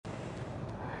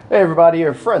Hey everybody,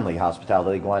 your friendly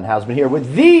hospitality Glenn Hausman here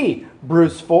with the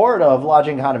Bruce Ford of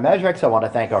Lodging Econometrics. I want to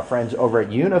thank our friends over at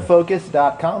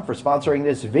Unifocus.com for sponsoring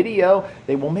this video.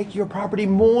 They will make your property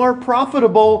more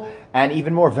profitable and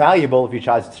even more valuable if you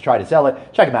try to sell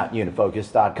it. Check them out,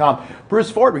 Unifocus.com. Bruce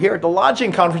Ford, we're here at the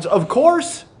Lodging Conference, of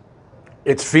course.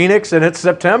 It's Phoenix and it's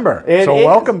September.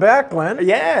 Welcome back, Glenn.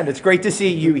 Yeah, and it's great to see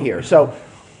you here. So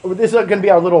this is going to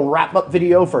be our little wrap-up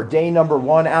video for day number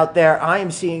 1 out there. I am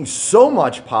seeing so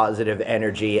much positive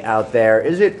energy out there.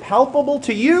 Is it palpable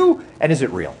to you, and is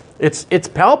it real? It's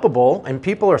palpable, and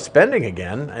people are spending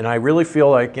again, and I really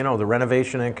feel like, you know, the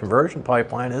renovation and conversion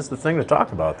pipeline is the thing to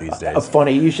talk about these days.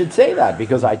 Funny you should say that,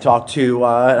 because I talked to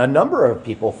a number of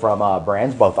people from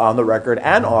brands, both on the record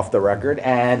and off the record,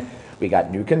 and we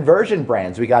got new conversion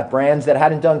brands. We got brands that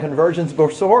hadn't done conversions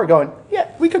before going,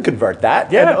 yeah, we could convert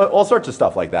that. Yeah. And all sorts of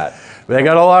stuff like that. They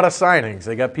got a lot of signings.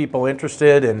 They got people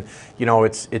interested, and you know,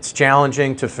 it's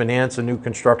challenging to finance a new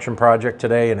construction project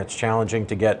today, and it's challenging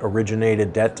to get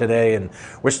originated debt today, and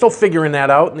we're still figuring that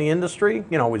out in the industry.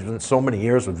 You know, we've been so many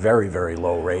years with very, very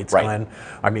low rates. Right. Glenn.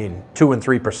 I mean, 2 and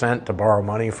 3% to borrow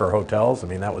money for hotels. I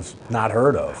mean, that was not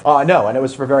heard of. No, and it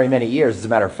was for very many years. As a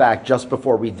matter of fact, just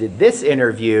before we did this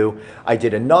interview, I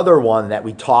did another one that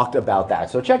we talked about that.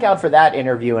 So check out for that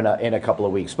interview in a couple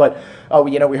of weeks. But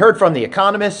you know, we heard from the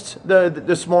economists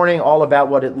this morning all about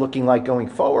what it's looking like going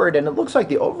forward, and it looks like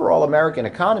the overall American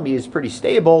economy is pretty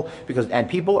stable and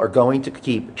people are going to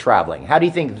keep traveling. How do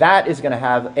you think that is going to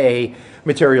have a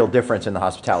material difference in the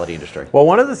hospitality industry? Well,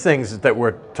 one of the things that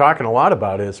we're talking a lot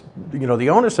about is, you know, the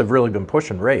owners have really been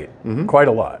pushing rate quite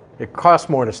a lot. It costs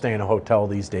more to stay in a hotel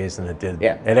these days than it did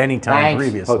at any time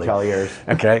previously. Hoteliers.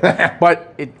 Okay,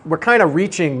 but we're kind of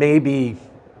reaching maybe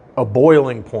a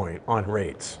boiling point on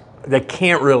rates. They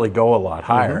can't really go a lot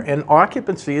higher, and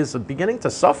occupancy is beginning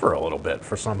to suffer a little bit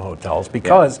for some hotels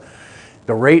because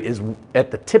the rate is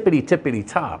at the tippity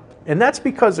top, and that's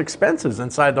because expenses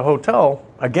inside the hotel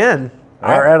again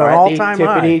are at an all-time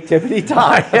high. Tippity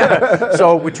top.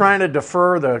 So we're trying to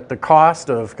defer the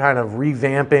cost of kind of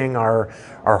revamping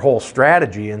our whole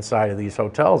strategy inside of these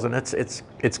hotels, and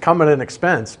it's coming at an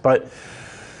expense, but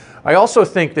I also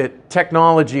think that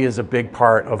technology is a big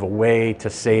part of a way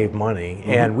to save money,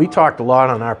 and we talked a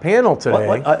lot on our panel today.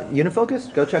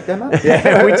 Unifocus? Go check them out.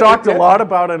 Yeah, we talked a lot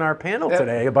about in our panel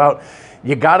today about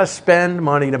you got to spend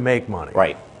money to make money.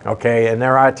 Right. Okay, and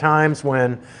there are times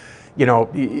when, you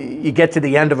know, you get to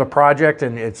the end of a project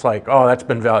and it's like, oh, that's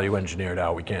been value engineered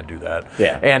out. We can't do that.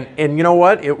 Yeah. And you know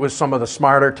what? It was some of the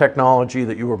smarter technology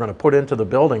that you were going to put into the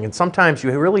building. And sometimes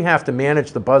you really have to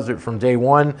manage the budget from day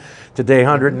 1 to day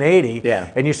 180.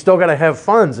 Yeah. And you still got to have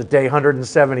funds at day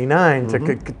 179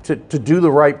 to do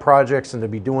the right projects and to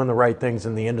be doing the right things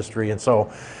in the industry. And so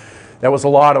that was a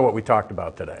lot of what we talked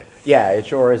about today. Yeah, it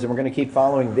sure is. And we're going to keep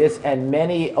following this and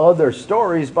many other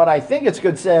stories. But I think it's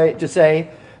good to say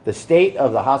the state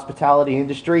of the hospitality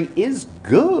industry is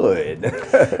good.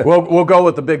 We'll go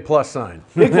with the big plus sign.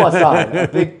 Big plus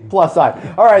sign. Big plus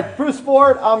sign. All right, Bruce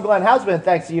Ford, I'm Glenn Hausman.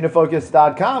 Thanks to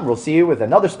Unifocus.com. We'll see you with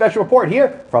another special report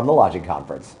here from the Lodging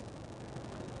Conference.